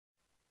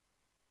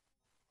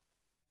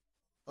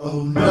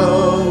Oh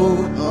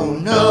no, oh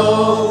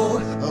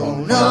no,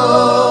 oh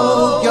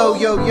no. Yo,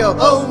 yo, yo,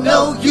 oh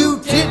no, you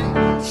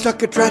didn't.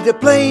 Sucker tried to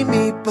blame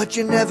me, but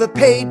you never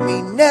paid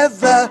me,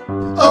 never.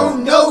 Oh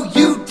no,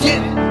 you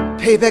didn't.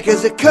 Payback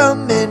is a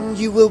coming,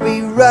 you will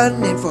be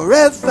running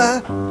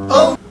forever.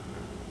 Oh.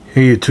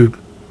 Hey YouTube,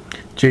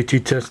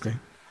 JT testing.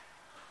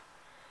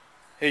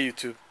 Hey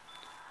YouTube,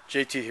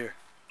 JT here.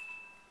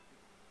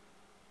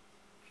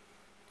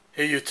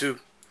 Hey YouTube,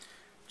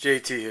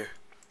 JT here.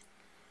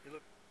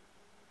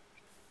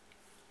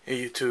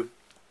 Hey YouTube,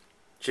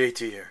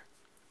 JT here.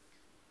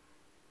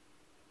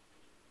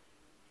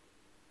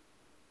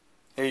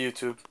 Hey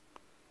YouTube,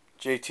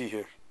 JT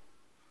here.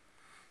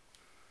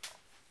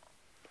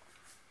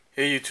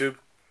 Hey YouTube,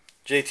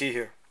 JT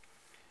here.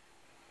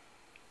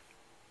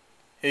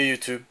 Hey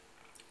YouTube,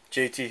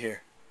 JT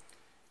here.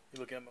 You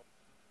looking at my...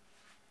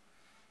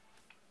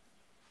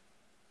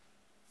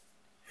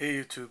 Hey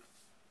YouTube,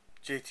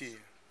 JT here.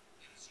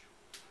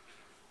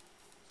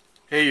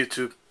 Hey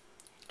YouTube,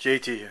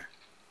 JT here.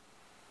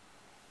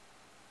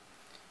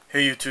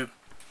 Hey YouTube,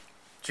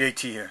 JT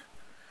here.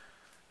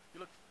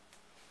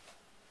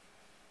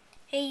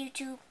 Hey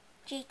YouTube,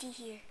 JT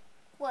here.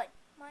 What?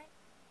 My?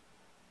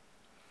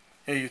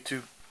 Hey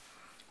YouTube,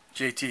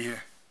 JT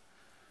here.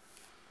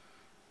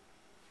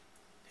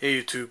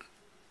 Hey YouTube,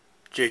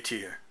 JT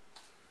here.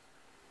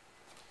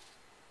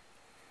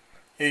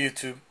 Hey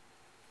YouTube,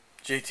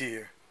 JT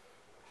here.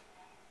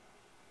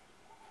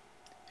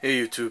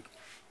 Hey YouTube,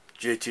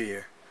 JT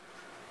here.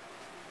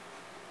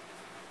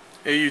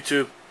 Hey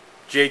YouTube,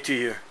 JT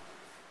here.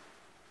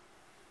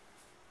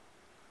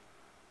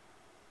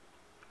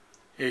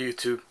 Hey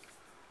YouTube,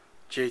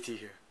 JT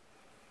here.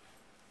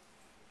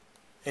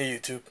 Hey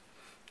YouTube,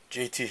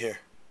 JT here.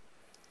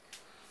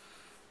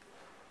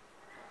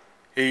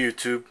 Hey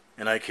YouTube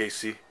and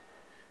IKC,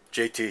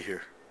 JT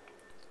here.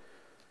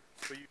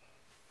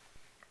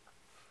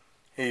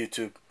 Hey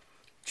YouTube,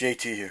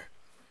 JT here.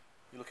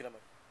 You looking at my...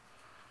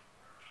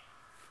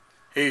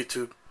 Hey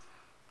YouTube,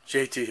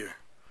 JT here.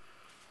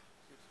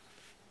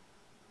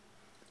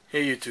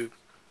 Hey YouTube,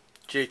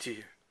 JT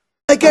here.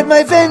 I get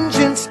my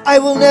vengeance, I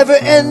will never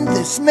end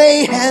this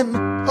mayhem.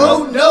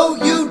 Oh no,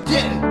 you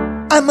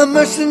didn't. I'm a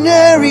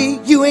mercenary,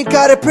 you ain't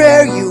got a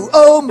prayer, you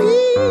owe me.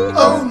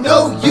 Oh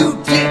no,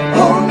 you didn't.